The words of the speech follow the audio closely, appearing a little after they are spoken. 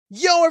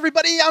Yo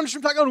everybody, I'm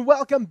DaShrimpTaco and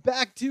welcome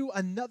back to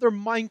another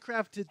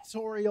Minecraft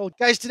tutorial.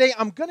 Guys, today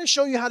I'm going to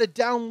show you how to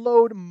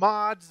download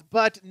mods,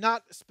 but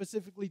not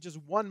specifically just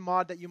one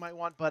mod that you might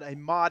want, but a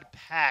mod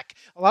pack.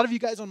 A lot of you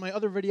guys on my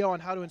other video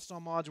on how to install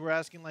mods were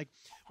asking like,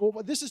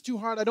 well, this is too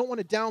hard. I don't want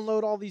to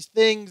download all these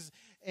things.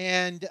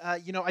 And I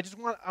just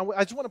want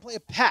to play a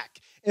pack.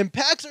 And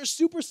packs are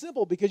super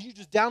simple because you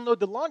just download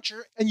the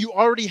launcher and you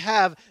already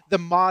have the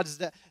mods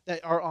that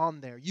are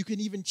on there. You can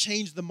even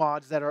change the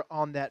mods that are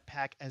on that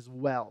pack as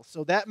well.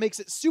 So that makes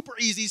it super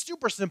easy,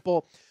 super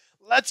simple.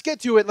 Let's get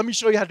to it. Let me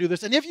show you how to do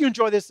this. And if you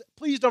enjoy this,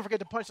 please don't forget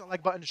to punch that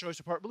like button to show your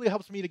support. It really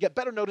helps me to get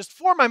better noticed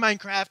for my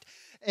Minecraft.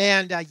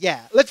 And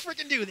yeah, let's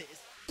freaking do this.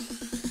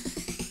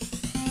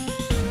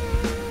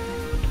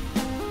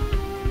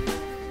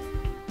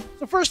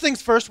 So first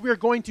things first, we're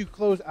going to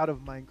close out of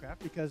Minecraft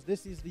because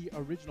this is the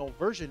original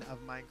version of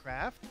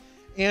Minecraft.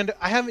 And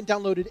I haven't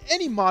downloaded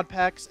any mod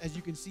packs, as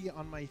you can see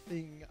on my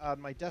thing,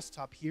 on my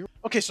desktop here.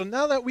 Okay, so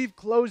now that we've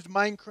closed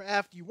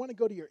Minecraft, you want to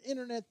go to your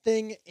internet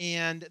thing,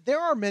 and there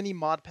are many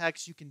mod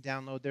packs you can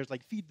download. There's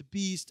like Feed the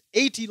Beast,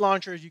 AT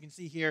Launcher, as you can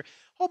see here, a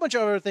whole bunch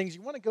of other things.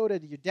 You want to go to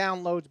your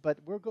downloads, but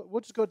we'll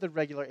just go to the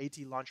regular AT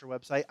Launcher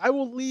website. I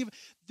will leave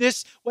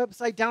this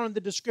website down in the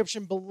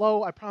description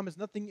below. I promise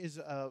nothing is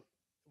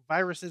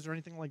viruses or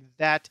anything like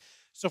that.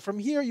 So from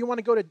here, you want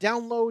to go to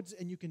downloads,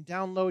 and you can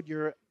download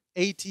your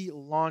AT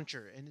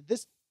Launcher. And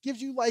this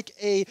gives you like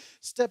a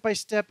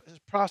step-by-step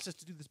process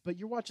to do this, but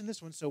you're watching this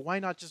one, so why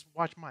not just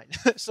watch mine?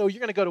 So you're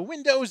going to go to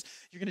Windows,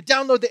 you're going to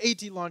download the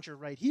AT Launcher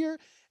right here,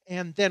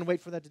 and then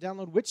wait for that to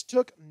download, which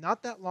took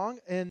not that long.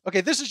 And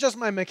okay, this is just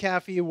my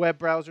McAfee web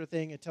browser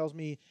thing. It tells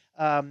me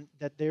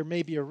that there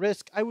may be a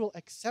risk. I will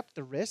accept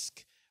the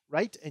risk,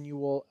 right? And you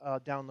will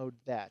download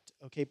that.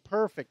 Okay,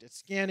 perfect. It's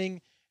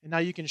scanning. And now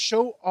you can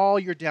show all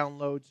your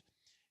downloads,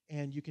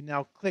 and you can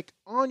now click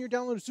on your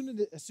download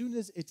as soon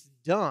as it's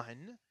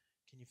done.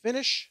 Can you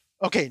finish?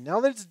 Okay, now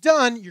that it's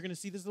done, you're going to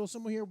see this little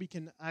symbol here. We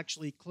can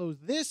actually close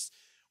this.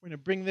 We're going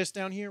to bring this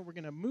down here. We're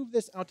going to move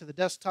this out to the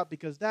desktop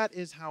because that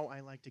is how I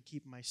like to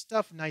keep my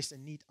stuff nice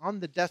and neat on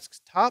the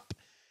desktop.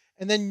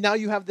 And then now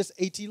you have this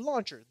AT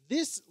Launcher.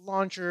 This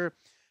launcher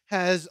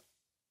has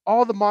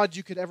all the mods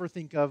you could ever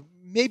think of.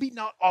 Maybe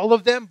not all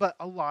of them, but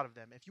a lot of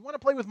them. If you want to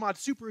play with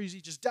mods super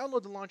easy, just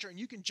download the launcher and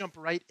you can jump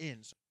right in.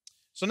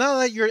 So now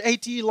that your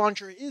AT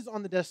Launcher is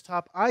on the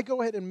desktop, I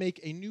go ahead and make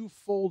a new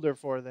folder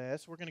for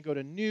this. We're going to go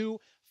to New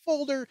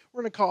Folder.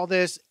 We're going to call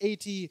this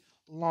AT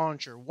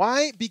Launcher.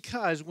 Why?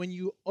 Because when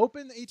you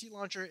open the AT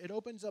Launcher, it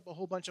opens up a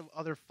whole bunch of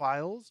other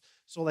files.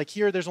 So like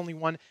here, there's only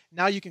one.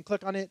 Now you can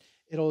click on it.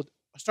 It'll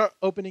start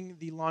opening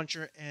the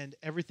launcher and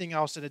everything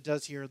else that it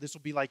does here. This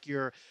will be like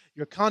your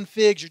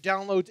configs, your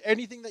downloads,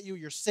 anything that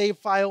your save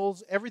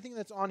files, everything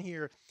that's on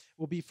here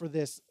will be for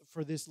this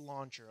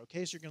launcher.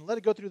 Okay, so you're going to let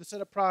it go through the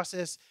setup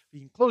process. We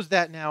can close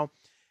that now,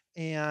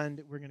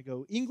 and we're going to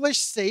go English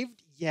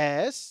saved.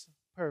 Yes,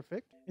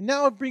 perfect. And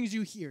now it brings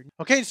you here.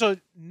 Okay, so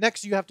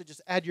next you have to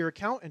just add your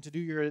account, and to do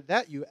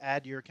you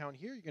add your account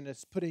here. You're going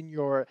to put in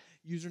your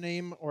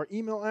username or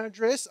email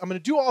address. I'm going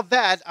to do all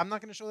that. I'm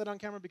not going to show that on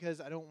camera because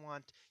I don't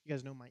want you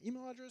guys to know my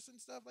email address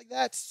and stuff like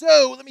that.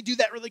 So let me do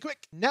that really quick.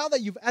 Now that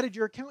you've added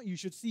your account, you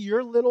should see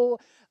your little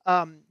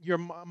your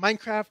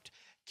Minecraft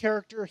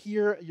character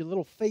here, your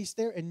little face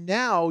there, and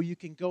now you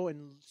can go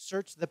and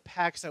search the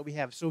packs that we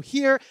have. So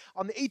here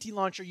on the AT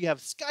Launcher, you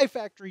have Sky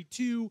Factory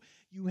 2,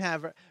 you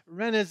have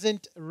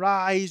Renaissance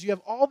Rise, you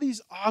have all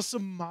these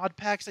awesome mod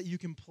packs that you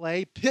can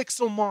play,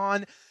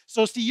 Pixelmon.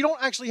 So see, you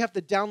don't actually have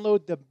to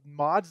download the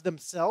mods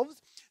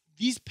themselves.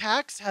 These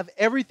packs have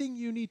everything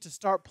you need to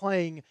start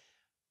playing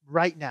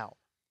right now.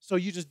 So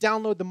you just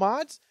download the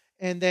mods,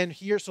 and then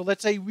here, so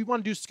let's say we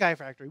want to do Sky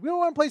Factory. We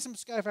want to play some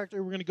Sky Factory.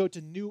 We're going to go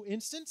to New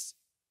Instance,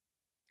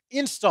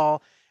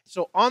 Install.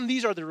 So on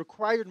these are the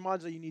required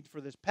mods that you need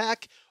for this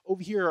pack.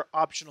 Over here are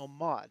optional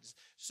mods.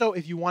 So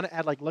if you want to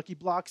add like Lucky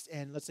Blocks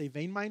and let's say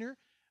Vein Miner,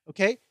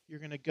 okay, you're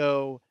going to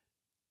go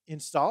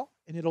install,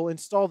 and it'll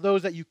install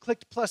those that you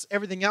clicked plus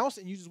everything else,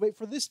 and you just wait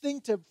for this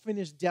thing to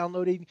finish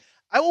downloading.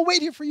 I will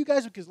wait here for you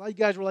guys because a lot of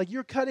you guys were like,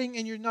 you're cutting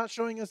and you're not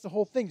showing us the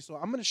whole thing. So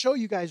I'm going to show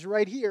you guys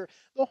right here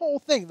the whole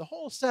thing, the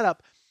whole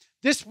setup.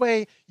 This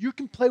way you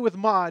can play with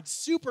mods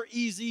super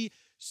easy,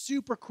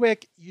 super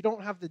quick. You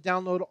don't have to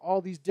download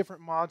all these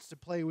different mods to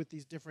play with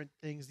these different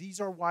things.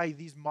 These are why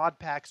these mod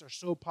packs are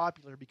so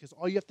popular, because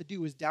all you have to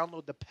do is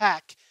download the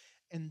pack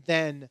and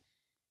then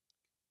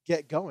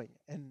get going.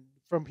 And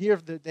from here,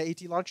 the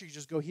AT Launcher, you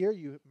just go here.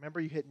 You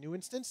hit New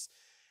Instance,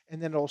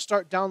 and then it'll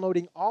start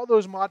downloading all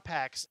those mod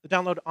packs to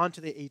download onto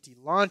the AT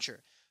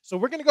Launcher. So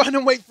we're going to go ahead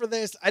and wait for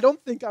this. I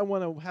don't think I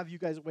want to have you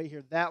guys wait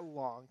here that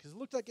long because it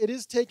looks like it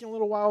is taking a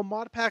little while.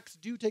 Mod packs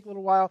do take a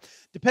little while.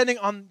 Depending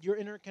on your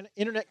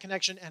internet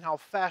connection and how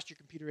fast your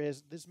computer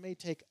is, this may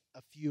take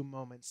a few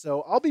moments.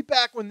 So I'll be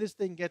back when this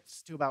thing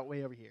gets to about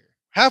way over here.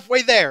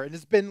 Halfway there, and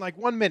it's been like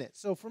 1 minute.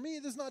 So for me,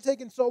 this is not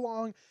taking so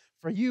long.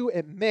 For you,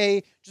 it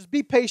may. Just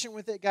be patient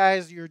with it,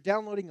 guys. You're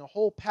downloading a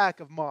whole pack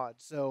of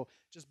mods, so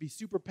just be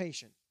super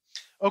patient.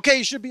 Okay,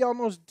 you should be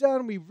almost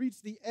done. We've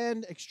reached the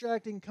end,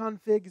 extracting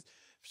configs.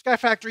 Sky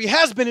Factory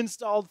has been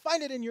installed.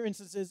 Find it in your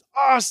instances.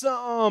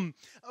 Awesome.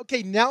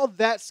 Okay, now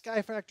that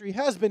Sky Factory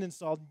has been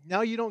installed,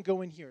 now you don't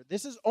go in here.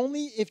 This is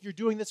only if you're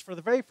doing this for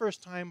the very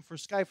first time. For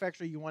Sky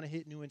Factory, you want to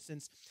hit new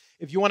instance.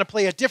 If you want to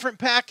play a different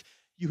pack,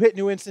 you hit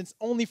new instance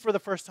only for the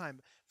first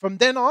time. From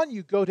then on,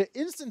 you go to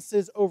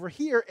instances over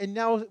here, and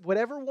now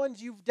whatever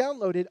ones you've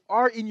downloaded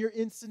are in your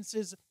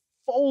instances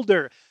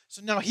folder.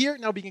 So now here,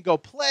 now we can go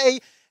play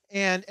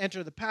and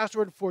enter the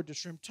password for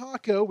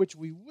DaShrimpTaco, which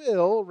we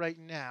will right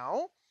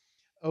now.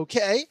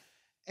 Okay,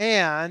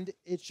 and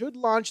it should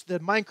launch the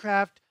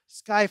Minecraft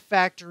Sky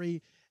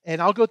Factory,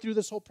 and I'll go through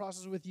this whole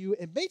process with you.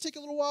 It may take a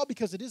little while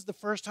because it is the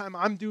first time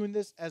I'm doing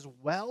this as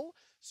well,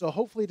 so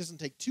hopefully it doesn't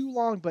take too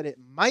long, but it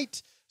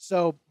might.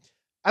 So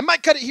I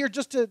might cut it here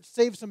just to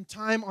save some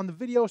time on the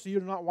video so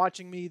you're not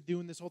watching me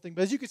doing this whole thing.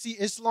 But as you can see,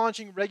 it's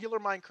launching regular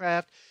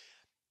Minecraft,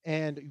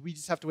 and we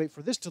just have to wait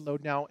for this to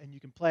load now, and you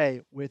can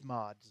play with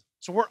mods.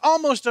 So we're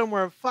almost done.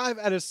 We're 5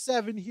 out of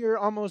 7 here,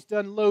 almost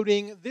done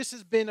loading. This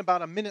has been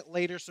about a minute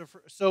later.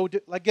 So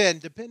again,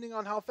 depending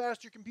on how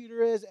fast your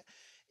computer is,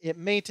 it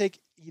may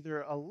take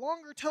either a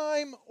longer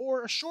time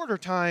or a shorter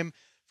time.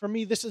 For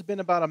me, this has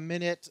been about a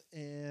minute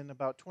and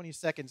about 20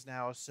 seconds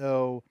now.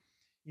 So,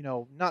 you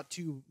know, not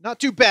too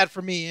bad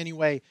for me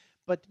anyway.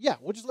 But yeah,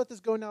 we'll just let this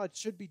go now. It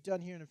should be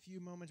done here in a few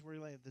moments. We're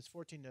going to have this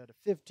 14 to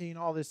 15,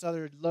 all this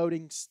other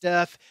loading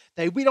stuff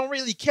that we don't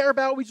really care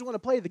about. We just want to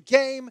play the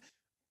game.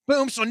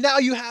 Boom, so now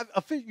you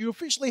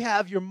officially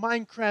have your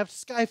Minecraft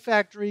Sky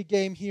Factory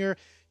game here.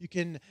 You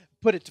can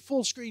put it to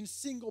full screen,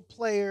 single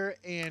player,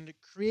 and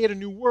create a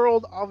new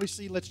world.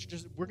 Obviously,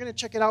 we're going to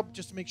check it out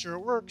just to make sure it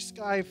works.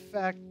 Sky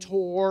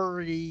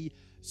Factory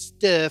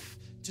stuff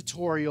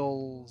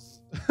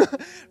tutorials.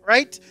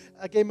 Right?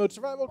 Game mode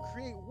survival,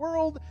 create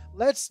world.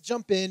 Let's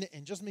jump in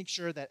and just make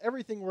sure that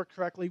everything worked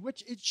correctly,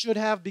 which it should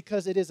have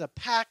because it is a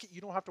pack.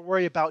 You don't have to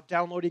worry about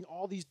downloading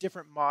all these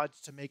different mods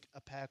to make a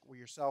pack for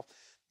yourself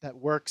that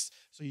works.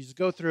 So you just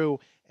go through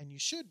and you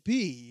should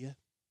be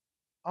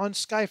on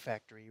Sky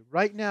Factory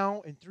right now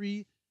in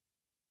 3,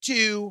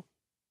 2,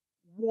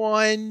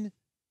 1,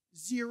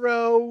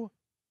 0,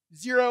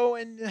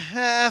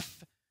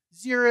 0.5,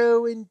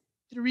 0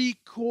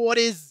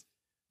 3/4,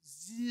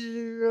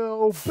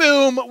 0.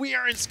 Boom! We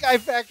are in Sky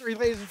Factory,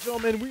 ladies and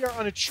gentlemen. We are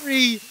on a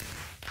tree.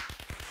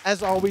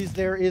 As always,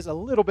 there is a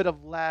little bit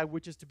of lag,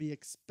 which is to be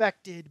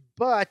expected.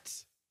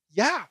 But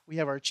yeah, we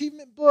have our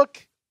achievement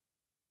book.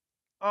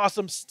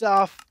 Awesome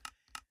stuff.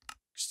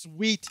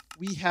 Sweet.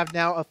 We have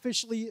now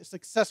officially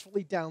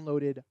successfully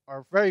downloaded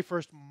our very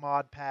first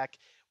mod pack,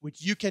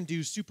 which you can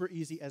do super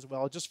easy as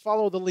well. Just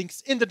follow the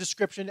links in the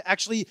description.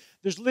 Actually,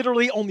 there's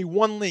literally only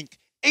one link.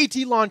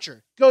 AT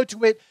Launcher. Go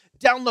to it,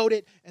 download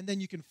it, and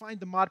then you can find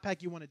the mod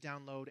pack you want to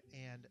download.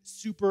 And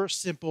super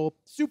simple,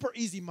 super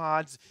easy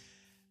mods.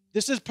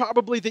 This is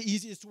probably the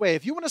easiest way.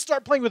 If you want to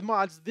start playing with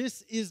mods,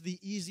 this is the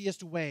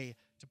easiest way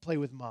to play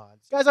with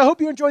mods. Guys, I hope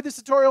you enjoyed this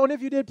tutorial, and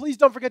if you did, please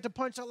don't forget to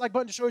punch that like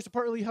button to show your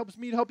support. It really helps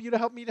me to help you to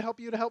help me to help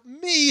you to help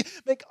me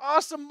make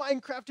awesome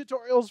Minecraft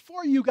tutorials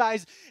for you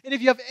guys. And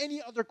if you have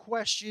any other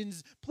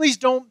questions, please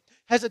don't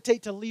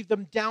hesitate to leave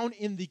them down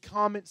in the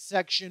comment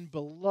section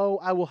below.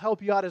 I will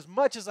help you out as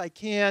much as I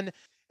can.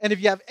 And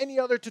if you have any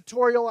other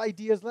tutorial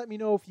ideas, let me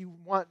know if you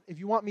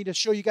want me to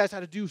show you guys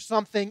how to do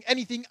something,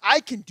 anything.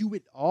 I can do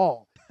it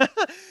all.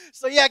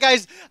 So yeah,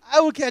 guys, I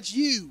will catch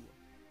you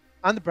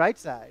on the bright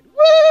side.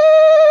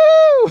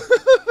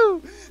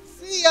 Woo!